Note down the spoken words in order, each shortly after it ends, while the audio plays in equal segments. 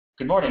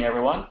Good morning,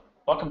 everyone.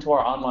 Welcome to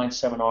our online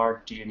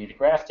seminar, Do You Need a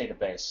Graph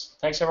Database?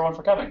 Thanks, everyone,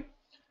 for coming.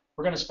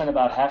 We're going to spend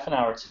about half an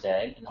hour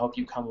today and hope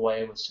you come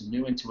away with some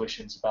new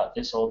intuitions about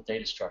this old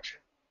data structure.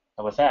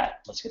 And with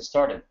that, let's get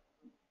started.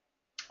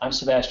 I'm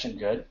Sebastian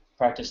Good,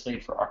 Practice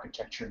Lead for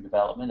Architecture and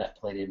Development at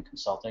Palladium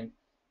Consulting,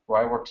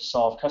 where I work to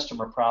solve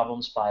customer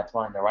problems by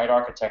applying the right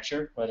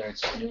architecture, whether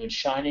it's new and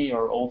shiny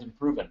or old and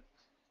proven.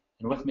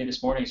 And with me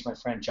this morning is my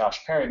friend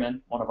Josh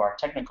Perryman, one of our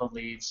technical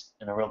leads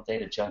and a real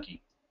data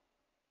junkie.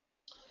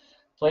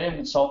 Palladium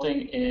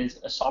Consulting is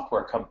a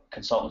software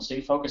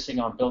consultancy focusing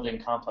on building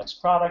complex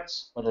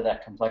products, whether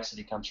that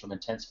complexity comes from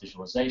intense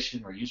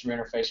visualization or user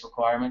interface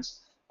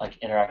requirements like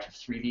interactive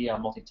 3D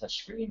on multi-touch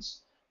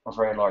screens, or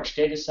very large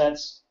data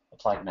sets,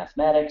 applied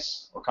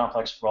mathematics, or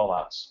complex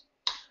rollouts.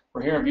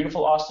 We're here in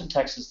beautiful Austin,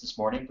 Texas this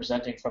morning,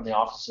 presenting from the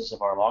offices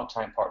of our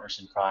longtime partners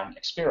in crime,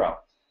 Expero.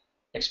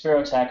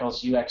 Expero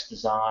tackles UX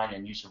design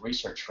and user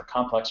research for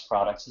complex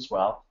products as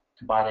well,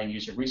 combining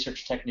user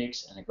research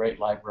techniques and a great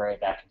library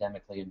of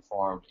academically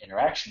informed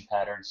interaction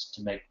patterns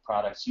to make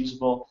products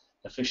usable,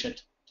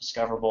 efficient,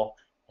 discoverable,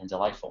 and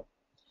delightful.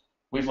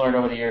 We've learned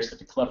over the years that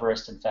the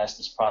cleverest and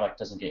fastest product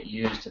doesn't get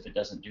used if it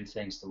doesn't do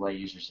things the way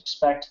users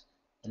expect,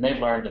 and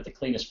they've learned that the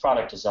cleanest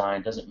product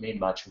design doesn't mean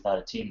much without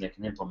a team that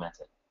can implement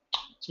it.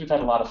 So we've had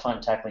a lot of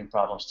fun tackling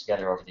problems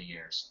together over the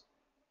years.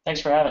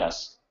 Thanks for having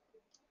us.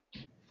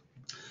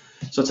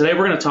 So today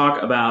we're going to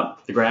talk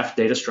about the graph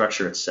data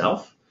structure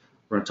itself.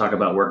 We're going to talk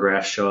about where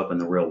graphs show up in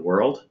the real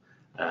world,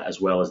 as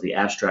well as the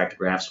abstract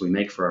graphs we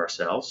make for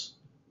ourselves.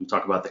 We'll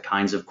talk about the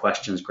kinds of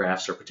questions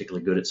graphs are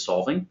particularly good at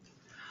solving,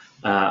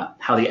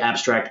 how the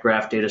abstract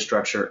graph data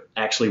structure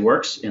actually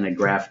works in a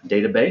graph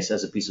database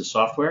as a piece of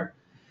software,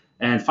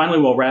 and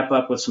finally we'll wrap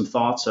up with some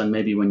thoughts on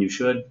maybe when you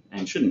should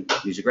and shouldn't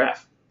use a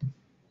graph.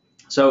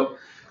 So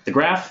the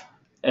graph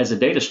as a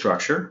data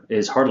structure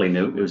is hardly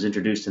new. It was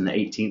introduced in the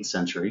 18th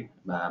century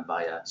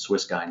by a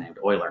Swiss guy named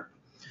Euler.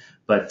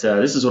 But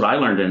this is what I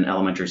learned in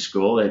elementary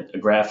school. A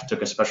graph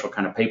took a special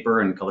kind of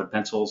paper and colored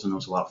pencils, and it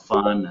was a lot of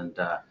fun. And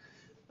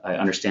I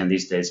understand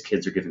these days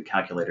kids are given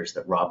calculators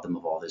that rob them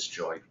of all this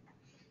joy.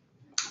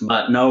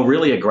 But no,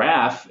 really a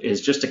graph is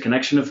just a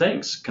connection of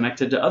things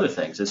connected to other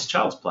things. It's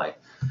child's play.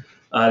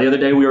 The other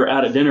day we were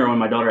out at dinner when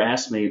my daughter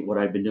asked me what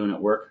I'd been doing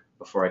at work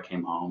before I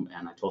came home,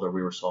 and I told her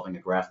we were solving a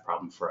graph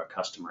problem for a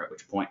customer, at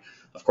which point,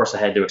 of course, I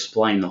had to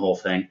explain the whole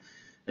thing.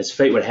 As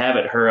fate would have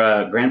it,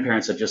 her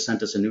grandparents had just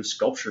sent us a new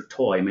sculpture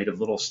toy made of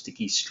little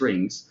sticky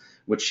strings,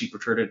 which she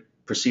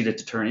proceeded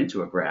to turn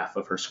into a graph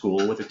of her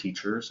school with her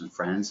teachers and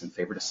friends and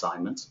favorite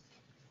assignments.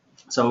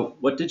 So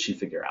what did she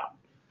figure out?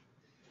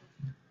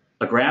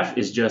 A graph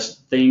is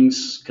just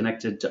things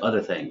connected to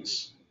other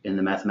things. In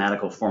the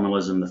mathematical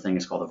formalism, the thing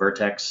is called a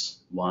vertex,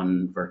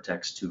 one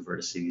vertex, two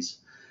vertices.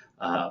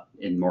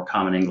 In more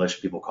common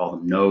English, people call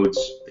them nodes.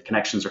 The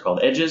connections are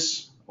called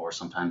edges or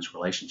sometimes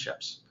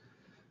relationships.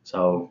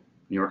 So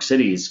New York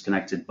City is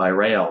connected by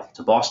rail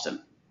to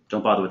Boston.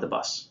 Don't bother with the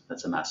bus.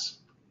 That's a mess.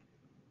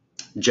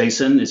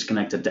 Jason is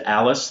connected to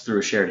Alice through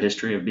a shared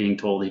history of being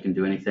told he can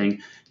do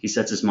anything he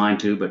sets his mind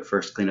to, but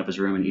first clean up his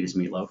room and eat his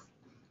meatloaf.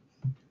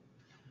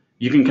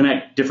 You can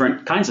connect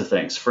different kinds of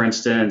things. For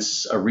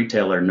instance, a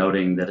retailer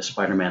noting that a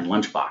Spider-Man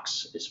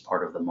lunchbox is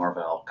part of the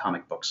Marvel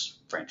comic books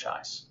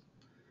franchise.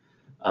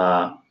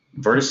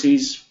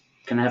 Vertices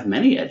can have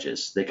many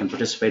edges. They can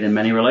participate in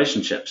many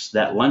relationships.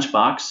 That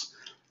lunchbox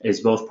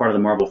is both part of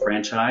the Marvel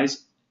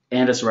franchise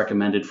and is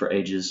recommended for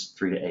ages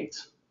 3 to 8.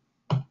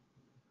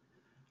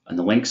 And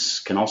the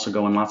links can also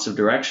go in lots of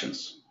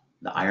directions.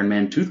 The Iron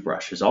Man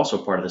toothbrush is also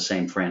part of the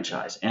same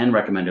franchise and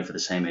recommended for the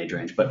same age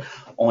range, but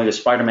only the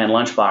Spider-Man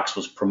lunchbox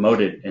was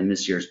promoted in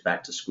this year's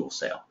back-to-school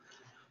sale.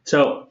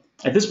 So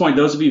at this point,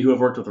 those of you who have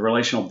worked with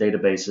relational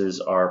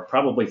databases are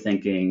probably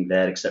thinking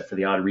that except for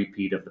the odd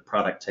repeat of the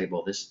product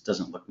table, this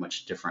doesn't look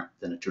much different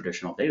than a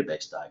traditional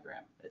database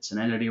diagram. It's an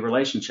entity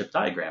relationship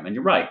diagram, and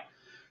you're right.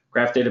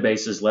 Graph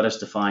databases let us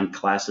define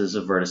classes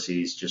of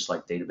vertices just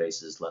like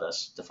databases let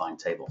us define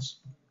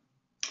tables.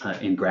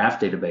 In graph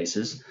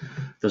databases,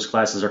 those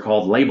classes are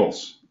called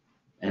labels.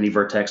 Any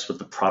vertex with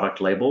the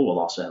product label will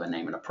also have a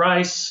name and a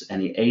price.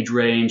 Any age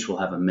range will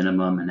have a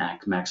minimum and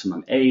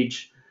maximum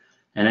age.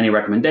 And any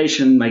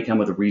recommendation may come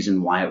with a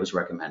reason why it was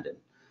recommended.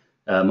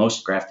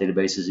 Most graph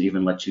databases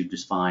even let you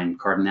define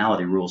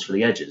cardinality rules for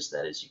the edges.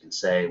 That is, you can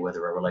say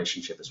whether a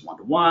relationship is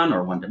one-to-one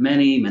or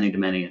one-to-many,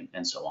 many-to-many,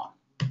 and so on.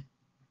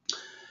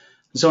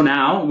 So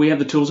now we have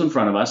the tools in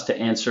front of us to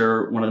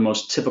answer one of the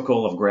most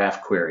typical of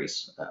graph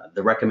queries,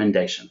 the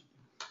recommendation.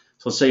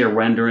 So let's say you're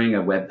rendering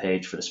a web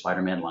page for the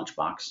Spider-Man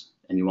lunchbox,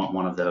 and you want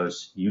one of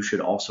those. You should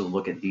also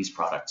look at these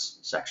products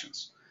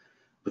sections.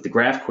 With the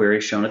graph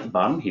query shown at the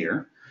bottom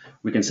here,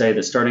 we can say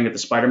that starting at the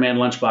Spider-Man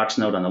lunchbox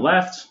node on the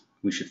left,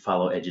 we should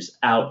follow edges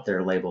out that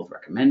are labeled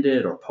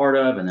recommended or part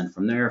of, and then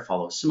from there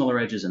follow similar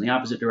edges in the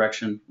opposite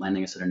direction,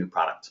 landing us at a new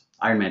product,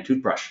 Iron Man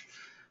toothbrush.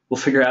 We'll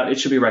figure out it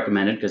should be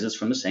recommended because it's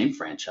from the same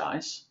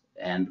franchise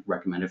and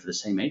recommended for the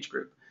same age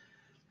group.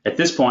 At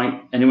this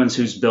point, anyone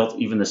who's built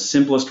even the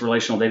simplest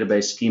relational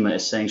database schema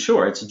is saying,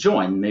 sure, it's a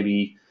join.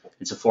 Maybe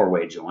It's a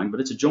four-way join, but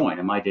it's a join,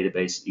 and my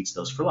database eats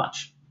those for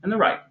lunch. And they're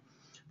right.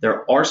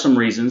 There are some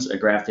reasons a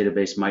graph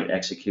database might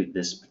execute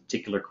this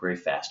particular query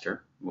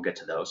faster. We'll get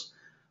to those.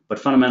 But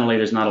fundamentally,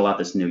 there's not a lot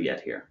that's new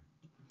yet here.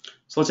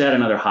 So let's add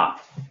another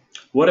hop.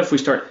 What if we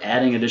start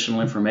adding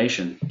additional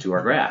information to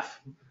our graph?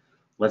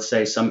 Let's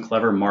say some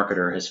clever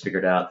marketer has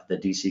figured out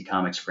that the DC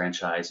Comics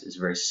franchise is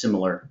very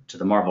similar to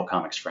the Marvel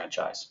Comics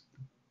franchise.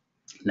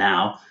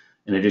 Now,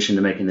 in addition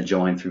to making the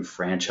join through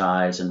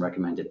franchise and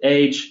recommended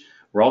age,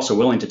 we're also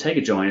willing to take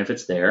a join if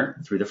it's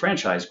there through the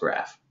franchise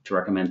graph to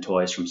recommend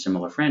toys from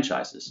similar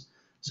franchises.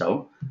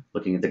 So,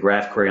 looking at the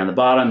graph query on the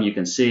bottom, you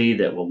can see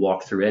that we'll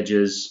walk through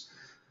edges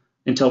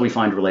until we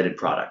find related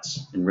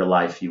products. In real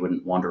life, you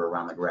wouldn't wander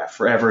around the graph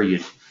forever.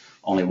 You'd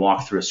only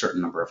walk through a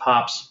certain number of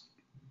hops.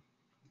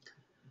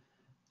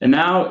 And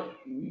now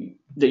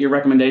that your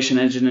recommendation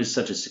engine is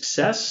such a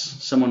success,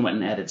 someone went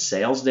and added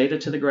sales data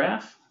to the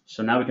graph.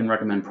 So now we can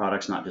recommend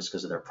products not just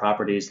because of their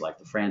properties like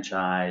the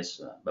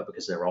franchise, but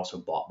because they're also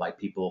bought by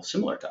people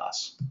similar to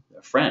us,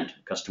 a friend,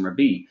 customer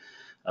B,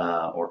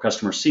 or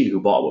customer C who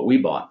bought what we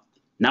bought.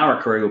 Now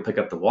our query will pick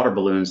up the water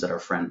balloons that our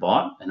friend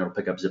bought, and it'll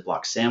pick up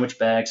Ziploc sandwich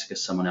bags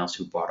because someone else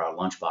who bought our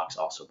lunchbox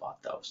also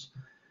bought those.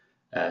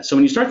 So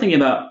when you start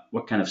thinking about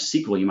what kind of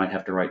SQL you might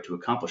have to write to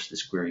accomplish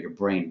this query, your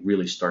brain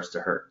really starts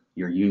to hurt.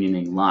 You're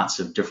unioning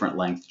lots of different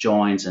length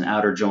joins and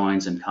outer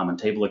joins and common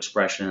table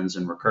expressions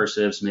and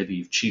recursives. Maybe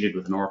you've cheated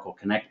with an Oracle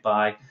Connect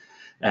by.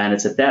 And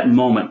it's at that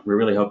moment we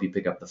really hope you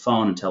pick up the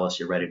phone and tell us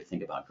you're ready to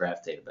think about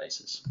graph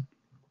databases.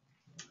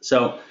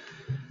 So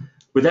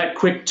with that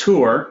quick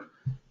tour,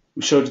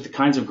 we showed you the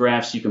kinds of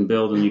graphs you can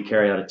build when you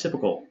carry out a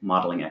typical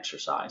modeling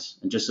exercise.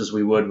 And just as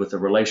we would with a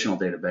relational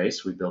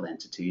database, we build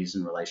entities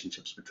and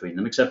relationships between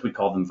them, except we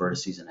call them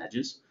vertices and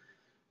edges.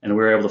 And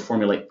we were able to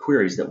formulate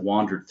queries that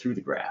wandered through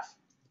the graph.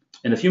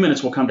 In a few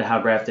minutes, we'll come to how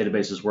graph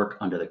databases work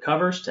under the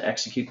covers to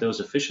execute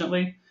those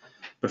efficiently.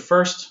 But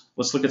first,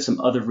 let's look at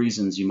some other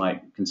reasons you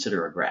might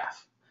consider a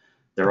graph.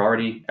 They're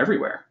already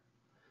everywhere.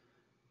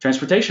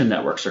 Transportation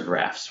networks are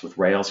graphs with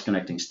rails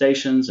connecting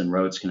stations and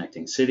roads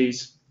connecting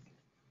cities.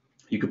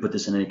 You could put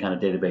this in any kind of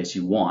database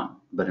you want,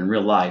 but in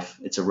real life,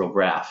 it's a real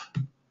graph.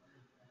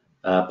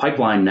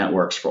 Pipeline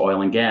networks for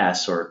oil and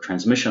gas or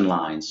transmission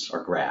lines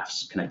are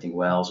graphs connecting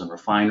wells and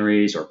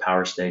refineries or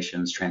power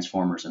stations,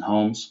 transformers, and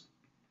homes.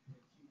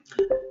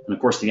 And of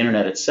course, the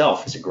internet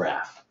itself is a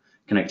graph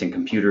connecting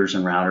computers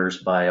and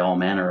routers by all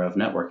manner of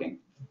networking.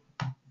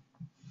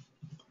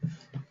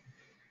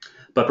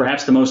 But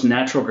perhaps the most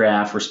natural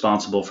graph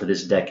responsible for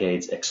this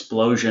decade's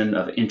explosion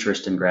of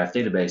interest in graph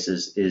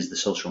databases is the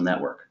social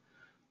network.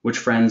 Which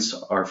friends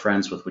are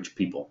friends with which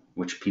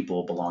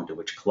people belong to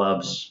which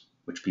clubs,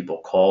 which people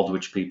called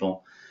which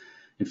people.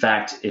 In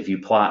fact, if you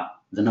plot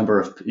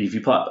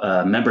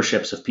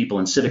memberships of people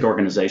in civic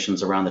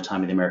organizations around the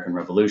time of the American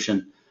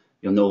Revolution,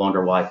 you'll know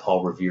longer why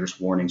Paul Revere's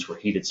warnings were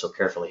heeded so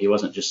carefully. He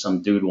wasn't just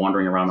some dude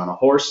wandering around on a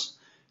horse.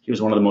 He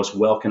was one of the most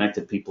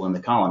well-connected people in the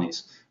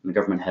colonies, and the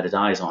government had its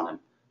eyes on him.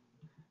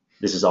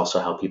 This is also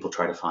how people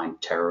try to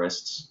find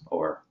terrorists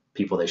or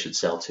people they should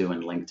sell to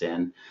in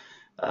LinkedIn.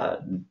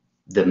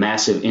 The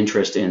massive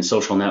interest in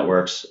social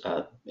networks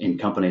in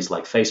companies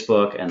like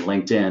Facebook and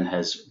LinkedIn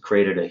has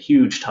created a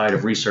huge tide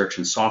of research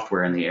and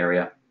software in the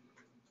area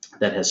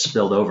that has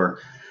spilled over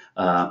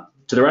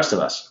to the rest of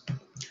us.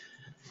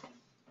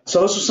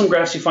 So those are some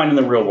graphs you find in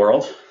the real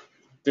world.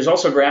 There's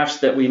also graphs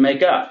that we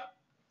make up.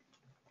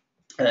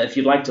 If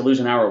you'd like to lose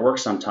an hour at work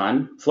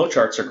sometime,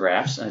 flowcharts are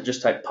graphs.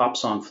 Just type pop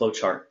song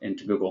flowchart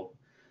into Google.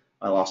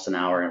 I lost an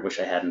hour. I wish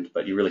I hadn't,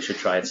 but you really should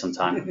try it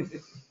sometime.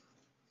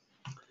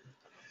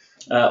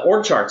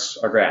 Org charts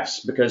are graphs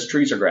because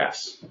trees are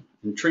graphs.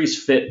 And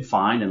trees fit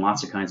fine in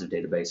lots of kinds of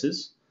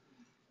databases.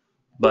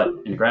 But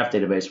in a graph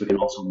database, we can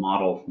also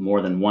model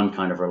more than one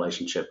kind of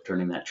relationship,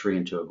 turning that tree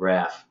into a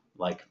graph,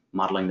 like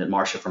modeling that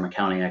Marcia from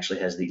accounting actually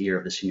has the ear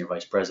of the senior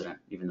vice president,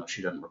 even though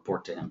she doesn't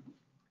report to him.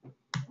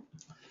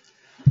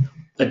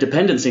 A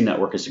dependency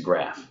network is a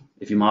graph.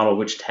 If you model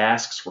which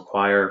tasks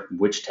require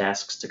which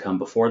tasks to come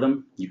before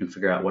them, you can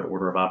figure out what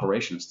order of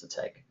operations to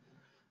take,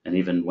 and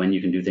even when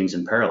you can do things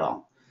in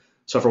parallel.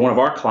 So for one of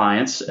our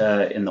clients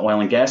in the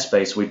oil and gas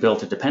space, we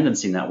built a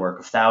dependency network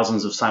of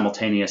thousands of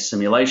simultaneous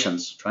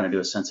simulations, trying to do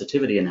a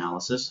sensitivity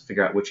analysis,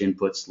 figure out which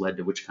inputs led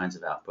to which kinds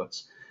of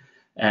outputs.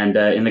 And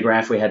in the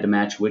graph, we had to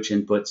match which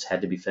inputs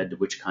had to be fed to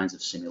which kinds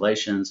of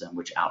simulations and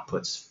which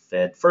outputs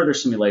fed further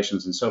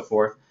simulations and so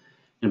forth.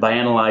 And by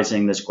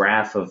analyzing this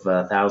graph of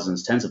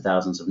thousands, tens of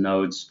thousands of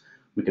nodes,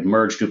 we could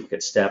merge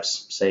duplicate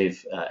steps,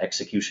 save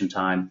execution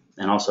time,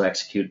 and also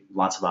execute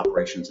lots of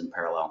operations in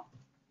parallel.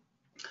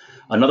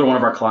 Another one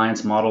of our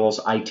clients models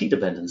IT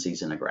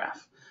dependencies in a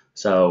graph.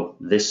 So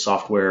this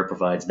software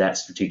provides that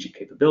strategic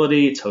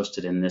capability. It's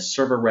hosted in this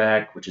server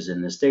rack, which is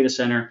in this data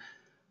center.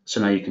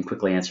 So now you can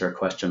quickly answer a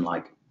question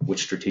like,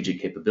 which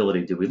strategic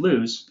capability do we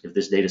lose if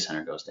this data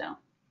center goes down?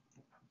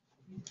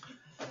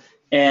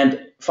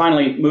 And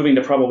finally, moving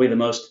to probably the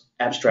most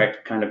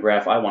abstract kind of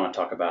graph I want to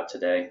talk about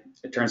today.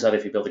 It turns out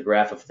if you build a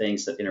graph of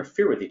things that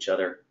interfere with each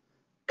other,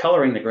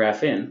 Coloring the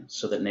graph in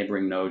so that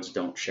neighboring nodes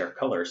don't share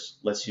colors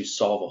lets you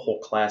solve a whole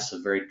class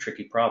of very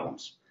tricky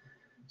problems.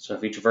 So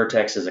if each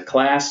vertex is a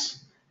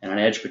class and an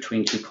edge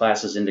between two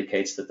classes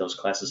indicates that those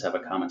classes have a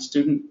common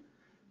student,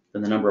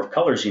 then the number of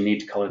colors you need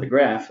to color the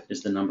graph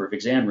is the number of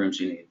exam rooms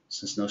you need,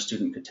 since no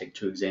student could take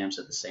 2 exams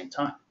at the same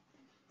time.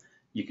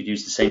 You could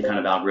use the same kind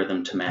of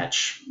algorithm to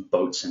match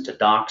boats into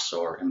docks,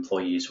 or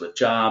employees with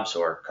jobs,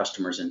 or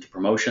customers into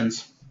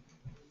promotions.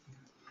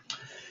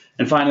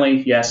 And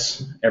finally,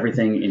 yes,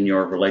 everything in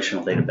your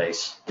relational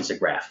database is a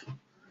graph.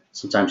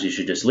 Sometimes you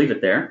should just leave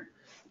it there,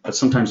 but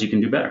sometimes you can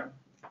do better.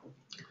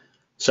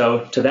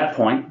 So to that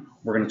point,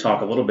 we're going to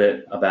talk a little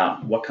bit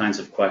about what kinds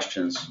of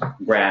questions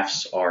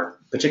graphs are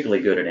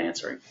particularly good at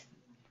answering.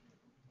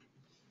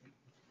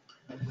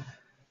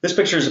 This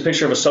picture is a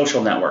picture of a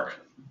social network.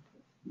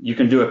 You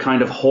can do a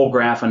kind of whole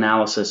graph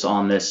analysis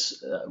on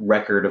this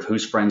record of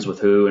who's friends with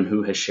who and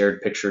who has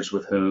shared pictures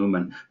with whom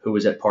and who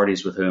is at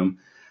parties with whom.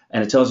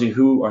 And it tells you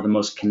who are the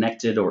most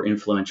connected or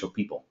influential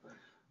people.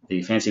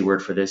 The fancy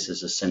word for this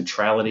is a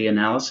centrality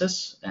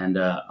analysis. And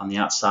on the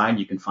outside,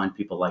 you can find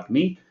people like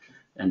me.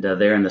 And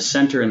there in the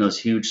center, in those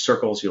huge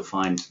circles, you'll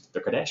find the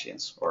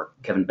Kardashians or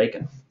Kevin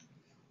Bacon.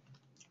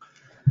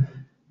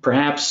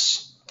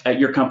 Perhaps at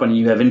your company,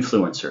 you have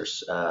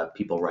influencers,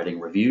 people writing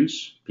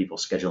reviews, people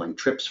scheduling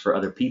trips for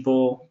other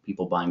people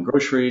buying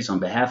groceries on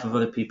behalf of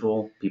other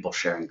people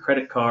sharing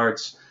credit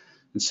cards.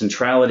 And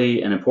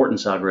centrality and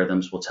importance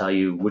algorithms will tell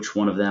you which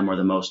one of them are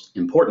the most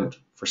important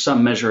for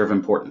some measure of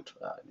important.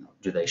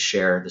 Do they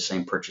share the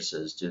same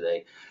purchases? Do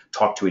they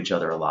talk to each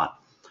other a lot?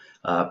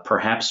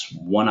 Perhaps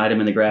one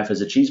item in the graph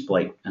is a cheese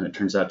plate, and it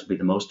turns out to be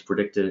the most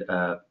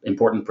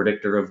important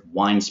predictor of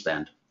wine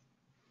spend.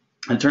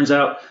 And it turns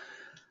out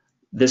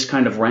this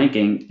kind of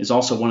ranking is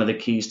also one of the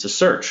keys to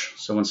search.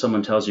 So when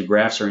someone tells you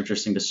graphs are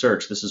interesting to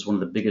search, this is one of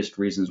the biggest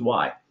reasons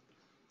why.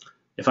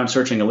 If I'm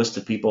searching a list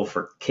of people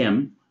for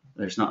Kim,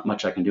 there's not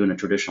much I can do in a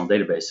traditional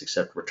database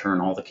except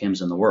return all the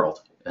Kims in the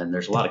world. And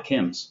there's a lot of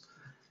Kims.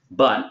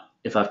 But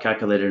if I've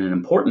calculated an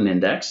important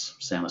index,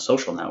 say I'm a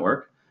social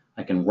network,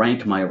 I can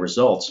rank my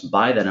results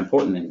by that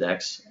important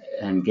index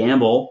and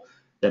gamble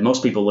that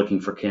most people looking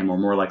for Kim are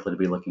more likely to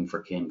be looking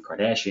for Kim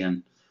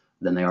Kardashian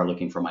than they are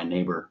looking for my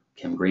neighbor,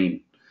 Kim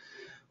Green.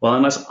 Well,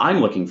 unless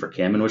I'm looking for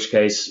Kim, in which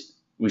case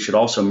we should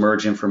also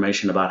merge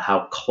information about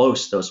how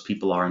close those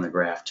people are in the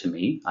graph to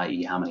me,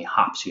 i.e. how many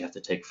hops you have to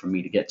take for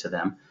me to get to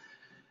them.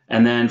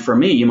 And then for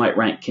me, you might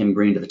rank Kim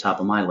Green to the top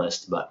of my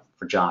list, but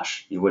for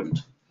Josh, you wouldn't.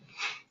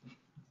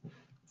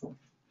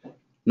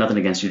 Nothing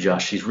against you,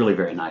 Josh. She's really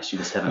very nice. You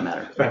just haven't met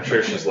her. I'm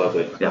sure she's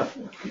lovely. Yeah.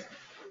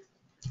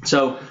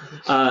 So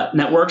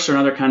networks are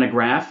another kind of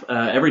graph.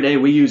 Every day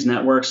we use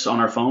networks on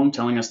our phone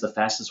telling us the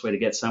fastest way to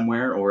get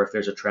somewhere, or if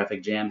there's a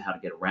traffic jam, how to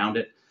get around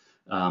it.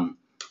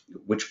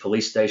 Which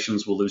police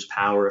stations will lose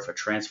power if a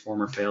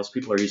transformer fails.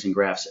 People are using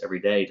graphs every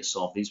day to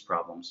solve these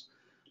problems.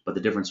 But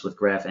the difference with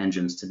graph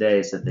engines today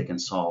is that they can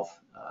solve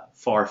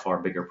far, far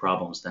bigger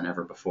problems than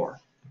ever before.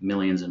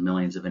 Millions and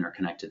millions of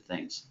interconnected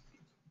things.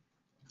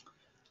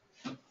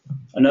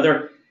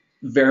 Another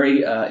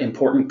very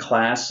important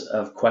class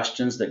of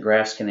questions that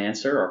graphs can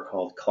answer are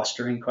called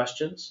clustering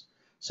questions.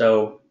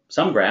 So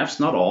some graphs,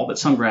 not all, but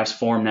some graphs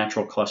form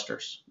natural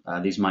clusters.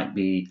 These might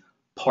be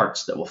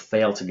parts that will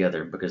fail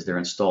together because they're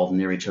installed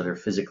near each other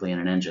physically in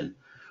an engine,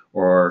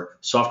 or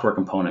software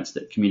components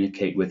that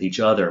communicate with each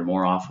other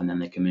more often than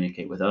they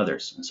communicate with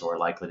others, and so are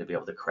likely to be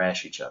able to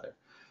crash each other.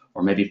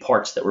 Or maybe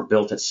parts that were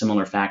built at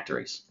similar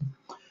factories.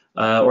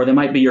 Or they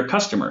might be your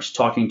customers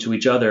talking to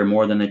each other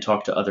more than they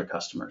talk to other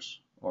customers,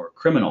 or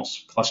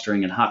criminals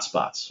clustering in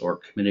hotspots or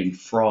committing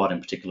fraud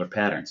in particular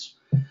patterns.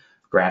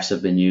 Graphs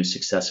have been used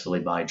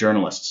successfully by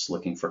journalists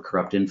looking for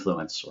corrupt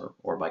influence,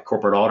 or by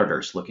corporate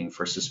auditors looking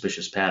for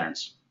suspicious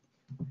patterns.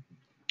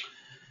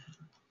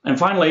 And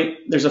finally,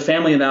 there's a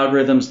family of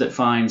algorithms that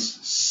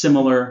finds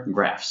similar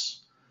graphs.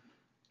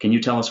 Can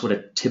you tell us what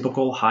a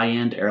typical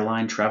high-end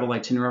airline travel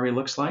itinerary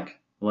looks like?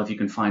 Well, if you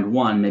can find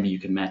one, maybe you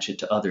can match it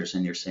to others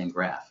in your same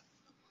graph.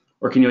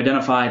 Or can you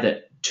identify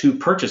that 2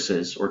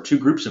 purchases or 2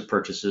 groups of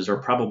purchases are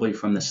probably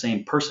from the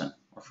same person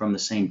or from the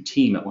same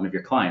team at one of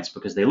your clients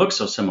because they look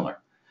so similar,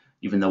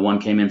 even though one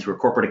came in through a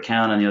corporate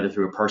account and the other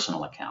through a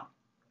personal account?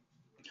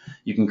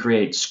 You can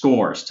create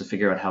scores to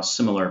figure out how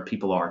similar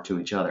people are to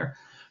each other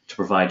to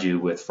provide you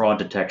with fraud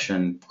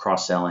detection,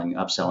 cross-selling,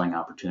 upselling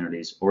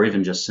opportunities, or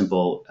even just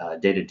simple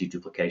data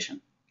deduplication.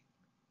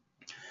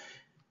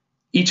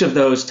 Each of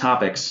those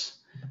topics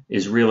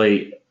is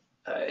really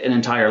an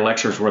entire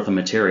lecture's worth of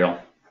material.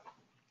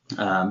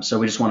 So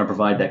we just want to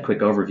provide that quick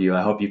overview.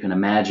 I hope you can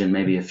imagine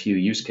maybe a few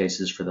use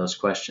cases for those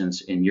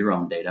questions in your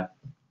own data.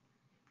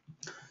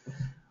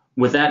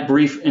 With that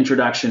brief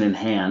introduction in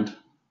hand,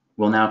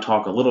 we'll now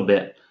talk a little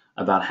bit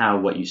about how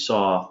what you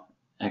saw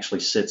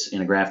actually sits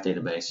in a graph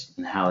database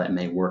and how that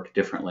may work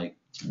differently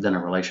than a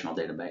relational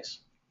database.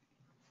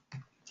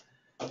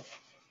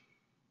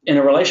 In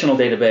a relational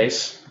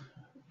database,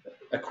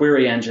 a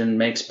query engine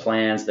makes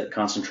plans that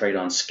concentrate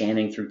on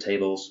scanning through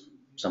tables,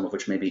 some of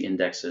which may be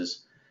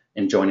indexes,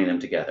 and joining them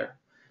together.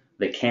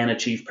 They can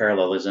achieve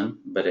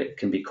parallelism, but it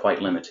can be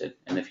quite limited.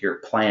 And if your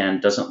plan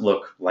doesn't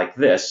look like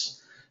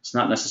this, it's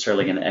not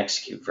necessarily going to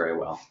execute very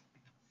well.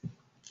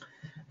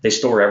 They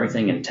store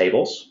everything in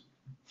tables.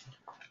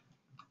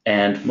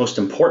 And most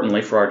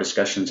importantly for our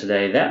discussion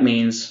today, that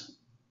means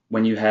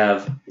when you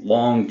have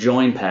long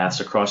join paths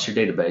across your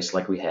database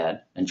like we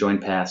had, and join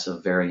paths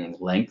of varying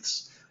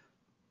lengths,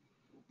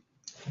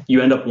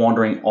 you end up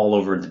wandering all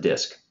over the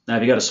disk. Now,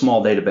 if you got a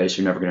small database,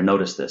 you're never going to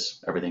notice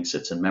this. Everything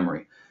sits in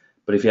memory.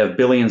 But if you have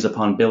billions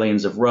upon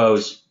billions of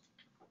rows,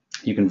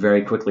 you can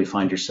very quickly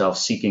find yourself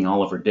seeking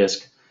all over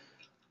disk.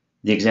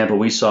 The example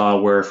we saw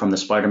where from the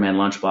Spider-Man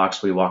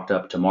lunchbox, we walked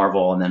up to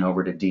Marvel and then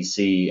over to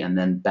DC and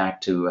then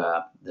back to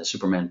the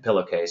Superman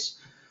pillowcase.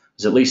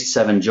 There's at least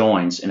 7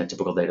 joins in a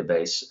typical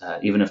database,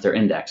 even if they're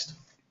indexed.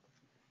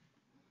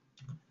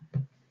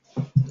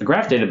 The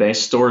graph database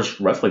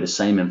stores roughly the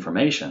same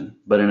information,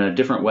 but in a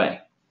different way.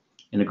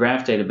 In a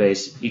graph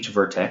database, each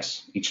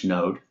vertex, each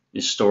node,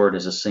 is stored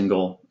as a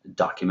single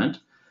document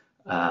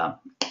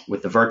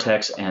with the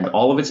vertex and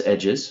all of its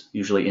edges,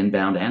 usually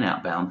inbound and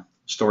outbound,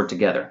 stored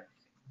together.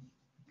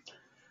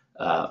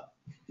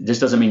 This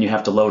doesn't mean you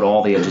have to load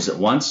all the edges at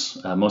once.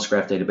 Most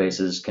graph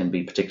databases can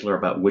be particular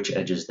about which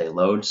edges they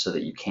load so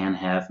that you can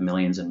have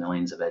millions and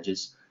millions of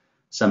edges.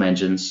 Some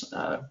engines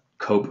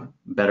cope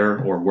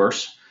better or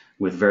worse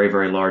with very,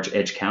 very large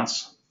edge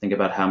counts. Think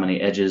about how many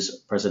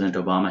edges President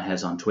Obama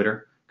has on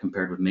Twitter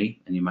compared with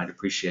me, and you might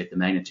appreciate the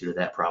magnitude of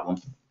that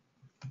problem.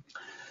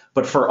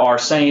 But for our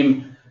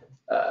same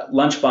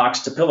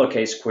lunchbox to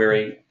pillowcase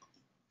query,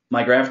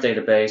 my graph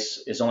database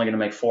is only going to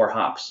make 4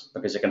 hops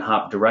because it can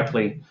hop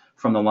directly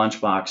from the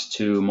lunchbox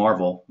to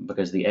Marvel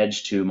because the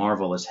edge to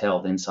Marvel is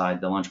held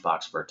inside the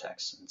lunchbox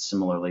vertex. And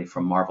similarly,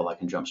 from Marvel, I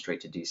can jump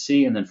straight to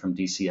DC, and then from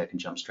DC, I can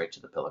jump straight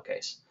to the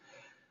pillowcase.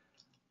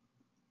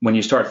 When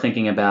you start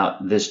thinking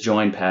about this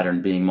join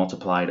pattern being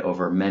multiplied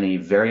over many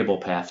variable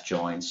path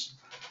joins,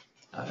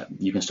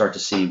 you can start to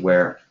see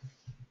where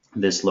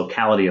this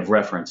locality of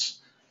reference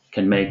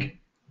can make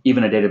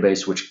even a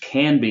database which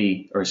can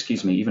be, or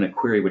excuse me, even a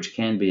query which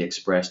can be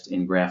expressed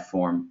in graph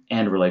form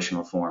and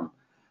relational form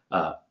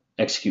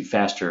execute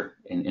faster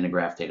in a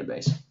graph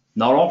database.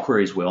 Not all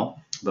queries will,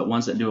 but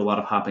ones that do a lot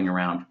of hopping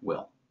around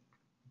will.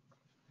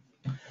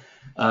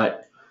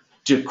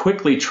 To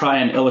quickly try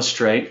and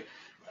illustrate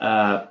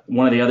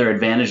one of the other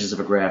advantages of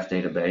a graph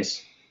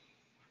database,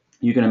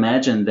 you can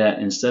imagine that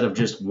instead of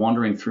just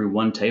wandering through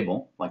one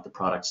table, like the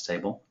products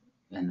table,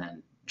 and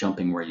then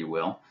jumping where you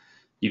will,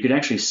 you could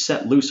actually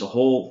set loose a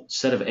whole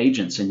set of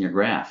agents in your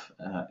graph.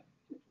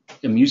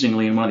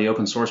 Amusingly, in one of the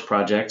open source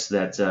projects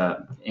that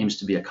aims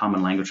to be a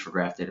common language for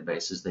graph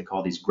databases, they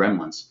call these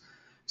gremlins.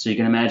 So you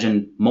can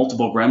imagine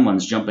multiple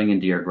gremlins jumping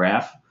into your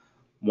graph,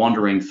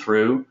 wandering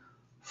through,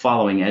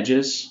 following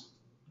edges,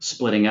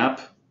 splitting up,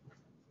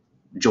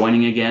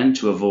 joining again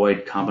to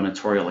avoid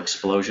combinatorial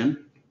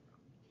explosion,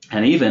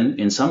 and even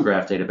in some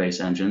graph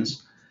database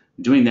engines,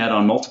 doing that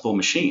on multiple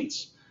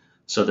machines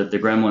so that the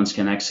gremlins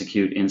can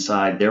execute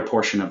inside their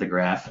portion of the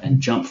graph and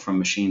jump from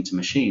machine to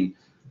machine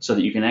so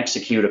that you can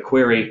execute a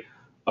query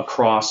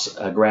across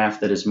a graph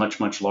that is much,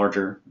 much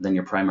larger than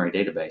your primary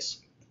database.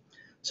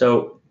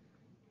 So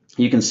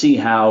you can see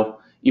how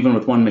even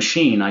with one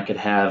machine, I could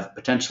have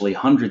potentially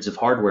hundreds of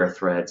hardware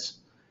threads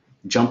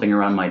jumping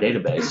around my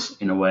database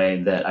in a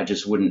way that I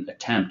just wouldn't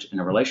attempt in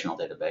a relational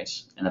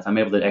database. And if I'm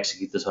able to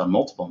execute this on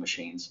multiple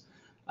machines,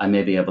 I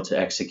may be able to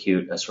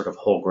execute a sort of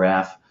whole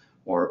graph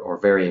or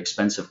very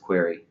expensive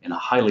query in a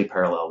highly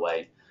parallel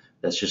way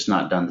that's just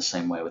not done the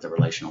same way with a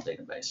relational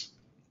database.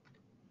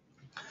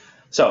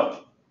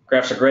 So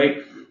graphs are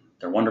great.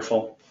 They're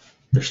wonderful.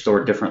 They're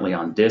stored differently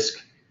on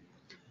disk.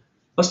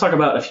 Let's talk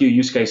about a few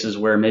use cases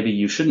where maybe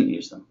you shouldn't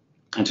use them.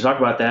 And to talk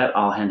about that,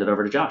 I'll hand it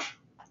over to Josh.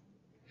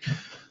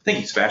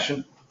 Thank you,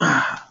 Sebastian.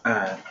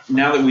 Now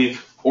that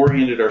we've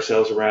oriented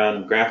ourselves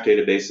around graph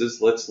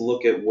databases, let's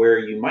look at where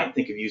you might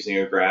think of using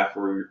a graph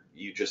or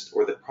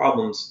the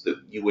problems that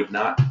you would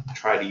not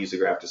try to use a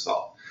graph to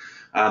solve.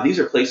 These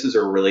are places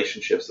or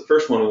relationships. The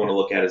first one we want to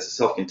look at is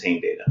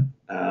self-contained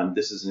data.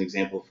 This is an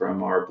example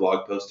from our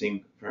blog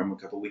posting from a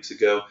couple weeks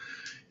ago.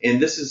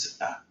 And this is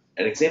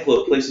an example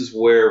of places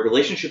where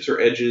relationships or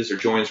edges or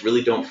joins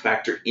really don't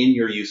factor in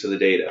your use of the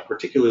data,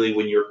 particularly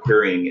when you're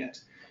querying it.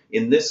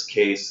 In this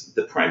case,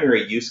 the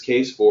primary use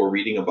case for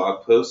reading a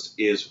blog post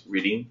is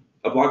reading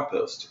a blog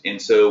post.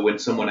 And so when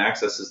someone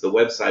accesses the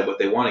website, what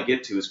they want to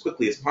get to as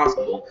quickly as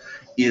possible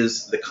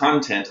is the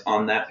content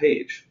on that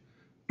page.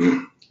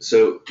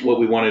 So what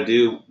we want to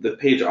do, the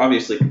page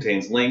obviously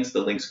contains links.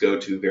 The links go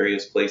to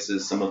various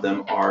places. Some of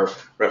them are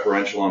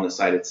referential on the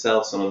site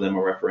itself. Some of them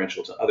are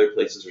referential to other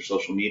places or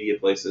social media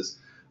places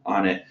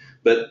on it.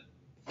 But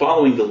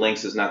following the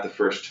links is not the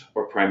first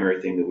or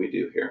primary thing that we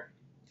do here.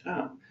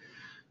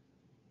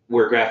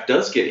 Where graph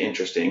does get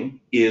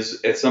interesting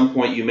is at some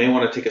point you may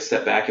want to take a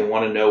step back and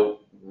want to know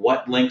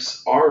what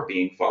links are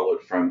being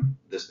followed from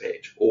this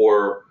page,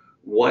 or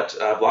what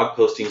blog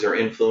postings are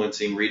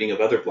influencing reading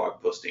of other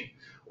blog posting,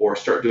 or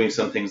start doing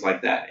some things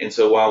like that. And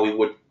so while we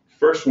would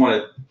first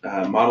want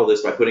to model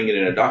this by putting it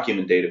in a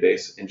document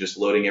database and just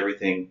loading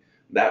everything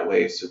that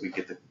way so we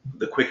get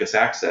the quickest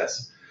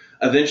access.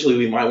 Eventually,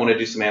 we might want to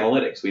do some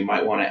analytics. We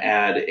might want to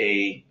add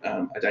a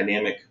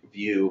dynamic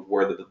view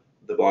where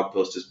the blog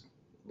post is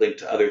linked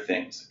to other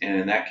things. And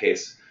in that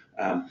case,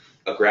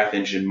 a graph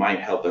engine might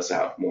help us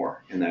out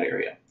more in that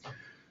area.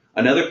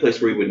 Another place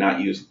where we would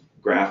not use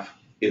graph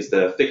is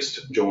the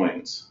fixed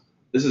joins.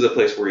 This is a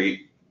place where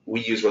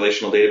we use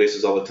relational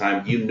databases all the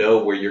time. You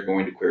know where you're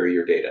going to query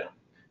your data.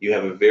 You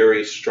have a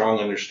very strong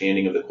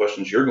understanding of the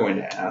questions you're going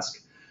to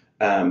ask.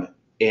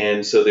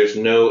 And so there's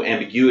no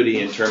ambiguity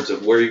in terms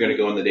of where you're going to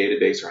go in the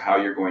database or how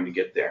you're going to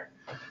get there.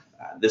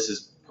 This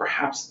is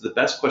perhaps the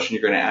best question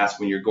you're going to ask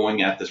when you're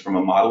going at this from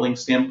a modeling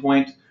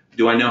standpoint.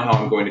 Do I know how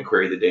I'm going to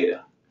query the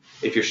data?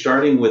 If you're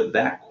starting with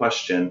that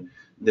question,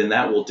 then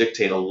that will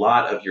dictate a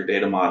lot of your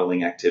data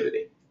modeling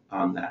activity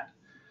on that.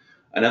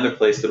 Another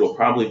place that will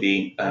probably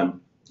be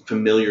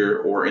familiar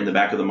or in the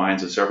back of the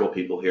minds of several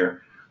people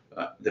here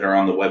that are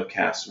on the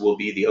webcast will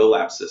be the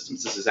OLAP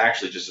systems. This is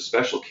actually just a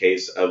special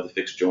case of the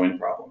fixed join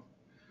problem.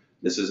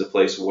 This is a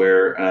place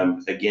where,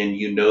 again,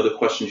 you know the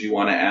questions you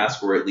want to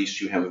ask, or at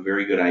least you have a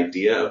very good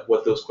idea of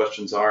what those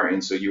questions are,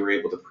 and so you're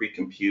able to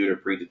pre-compute or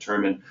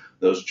predetermine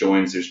those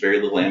joins. There's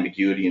very little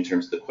ambiguity in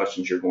terms of the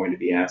questions you're going to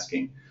be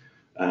asking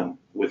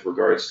with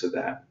regards to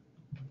that.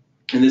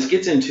 And this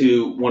gets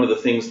into one of the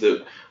things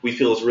that we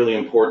feel is really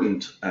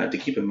important to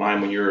keep in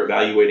mind when you're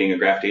evaluating a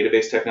graph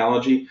database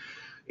technology.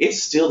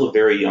 It's still a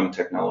very young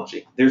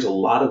technology. There's a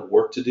lot of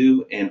work to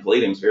do, and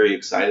Palladium's very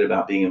excited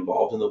about being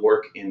involved in the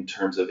work in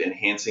terms of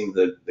enhancing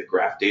the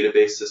graph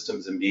database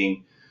systems and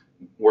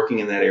working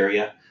in that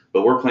area.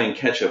 But we're playing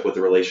catch up with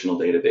the relational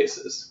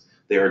databases.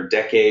 There are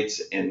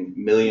decades and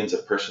millions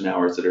of person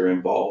hours that are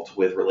involved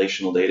with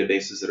relational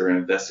databases that are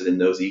invested in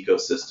those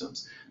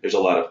ecosystems. There's a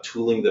lot of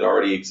tooling that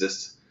already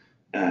exists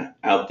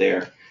out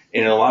there.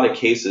 And in a lot of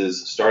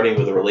cases, starting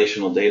with a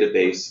relational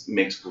database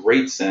makes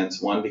great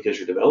sense. One, because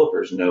your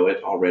developers know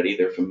it already.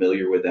 They're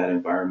familiar with that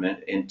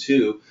environment. And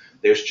two,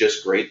 there's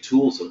just great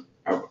tools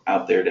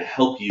out there to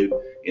help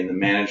you in the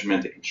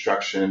management, the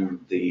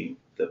construction, the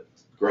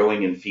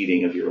growing and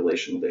feeding of your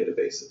relational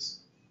databases.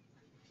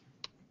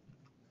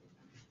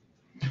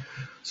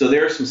 So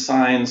there are some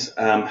signs.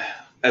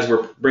 As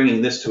we're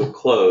bringing this to a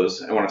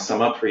close, I want to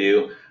sum up for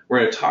you. We're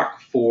going to talk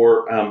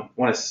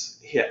want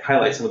to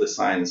highlight some of the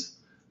signs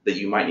that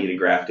you might need a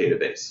graph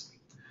database.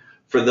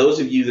 For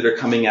those of you that are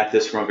coming at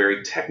this from a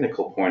very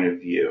technical point of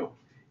view,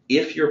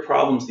 if your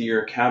problems that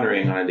you're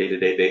encountering on a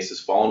day-to-day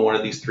basis fall in one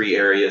of these three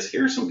areas,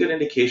 here are some good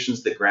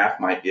indications that graph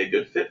might be a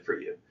good fit for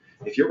you.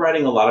 If you're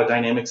writing a lot of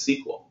dynamic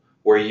SQL,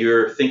 where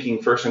you're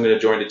thinking first I'm going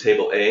to join to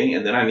table A,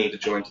 and then I need to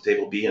join to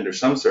table B under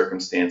some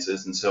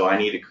circumstances, and so I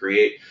need to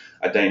create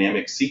a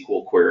dynamic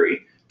SQL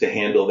query to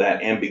handle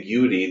that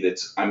ambiguity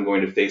that I'm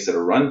going to face at a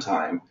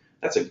runtime,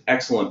 that's an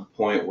excellent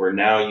point where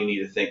now you need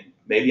to think,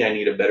 maybe I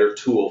need a better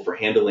tool for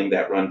handling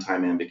that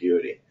runtime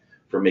ambiguity,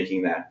 for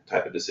making that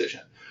type of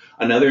decision.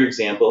 Another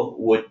example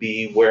would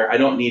be where I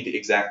don't need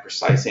exact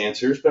precise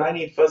answers, but I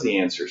need fuzzy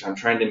answers. I'm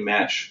trying to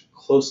match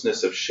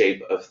closeness of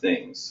shape of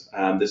things.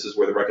 This is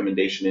where the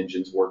recommendation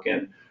engines work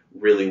in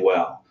really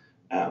well.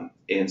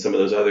 And some of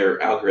those other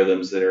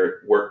algorithms that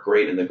work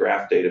great in the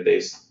graph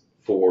database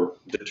for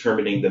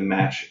determining the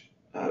match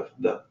of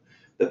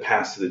the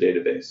paths to the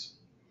database.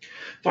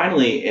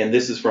 Finally, and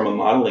this is from a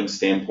modeling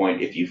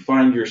standpoint, if you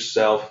find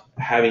yourself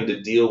having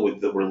to deal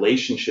with the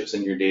relationships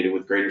in your data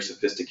with greater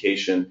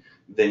sophistication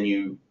than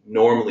you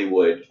normally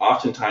would,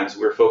 oftentimes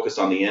we're focused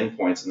on the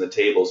endpoints in the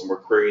tables and we're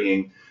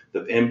querying the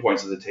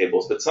endpoints of the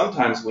tables, but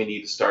sometimes we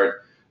need to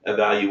start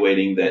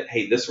evaluating that,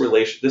 hey,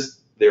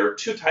 there are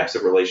two types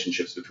of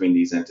relationships between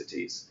these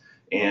entities,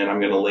 and I'm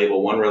going to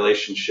label one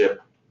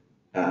relationship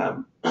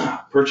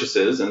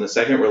purchases and the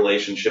second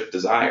relationship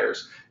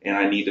desires. And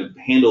I need to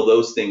handle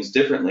those things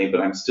differently, but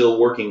I'm still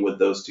working with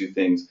those two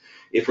things.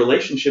 If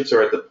relationships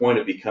are at the point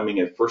of becoming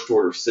a first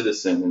order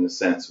citizen in a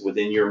sense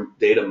within your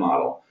data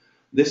model,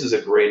 this is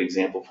a great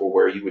example for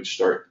where you would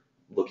start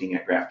looking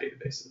at graph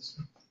databases.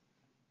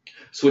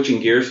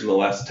 Switching gears from the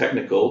less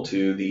technical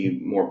to the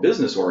more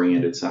business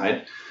oriented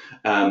side,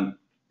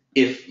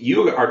 if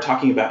you are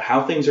talking about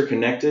how things are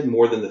connected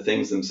more than the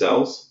things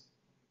themselves,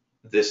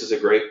 this is a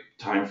great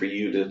time for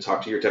you to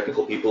talk to your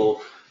technical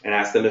people and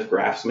ask them if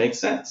graphs make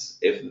sense.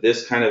 If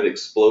this kind of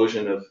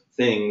explosion of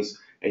things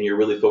and you're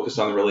really focused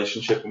on the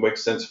relationship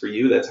makes sense for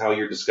you, that's how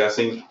you're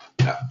discussing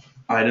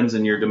items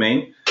in your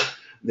domain,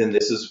 then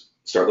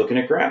start looking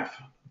at graph.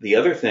 The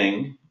other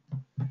thing,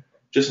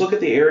 just look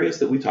at the areas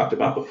that we talked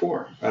about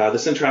before. The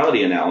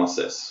centrality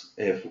analysis,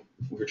 if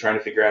we're trying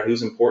to figure out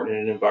who's important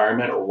in an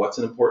environment or what's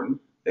important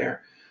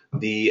there.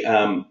 The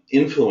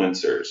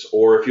influencers,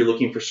 or if you're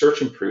looking for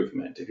search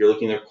improvement, if you're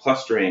looking at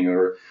clustering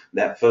or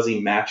that fuzzy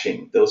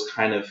matching, those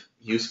kind of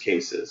use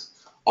cases,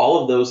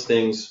 all of those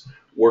things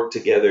work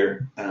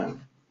together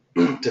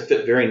to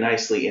fit very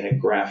nicely in a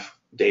graph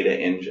data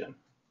engine.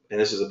 And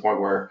this is a point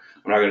where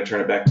I'm now going to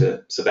turn it back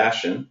to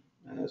Sebastian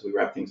as we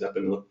wrap things up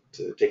and look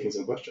to taking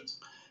some questions.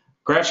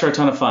 Graphs are a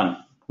ton of fun.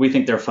 We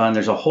think they're fun.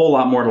 There's a whole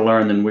lot more to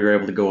learn than we were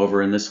able to go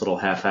over in this little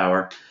half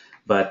hour.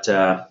 But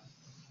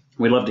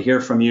we'd love to hear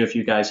from you if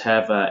you guys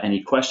have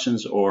any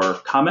questions or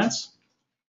comments.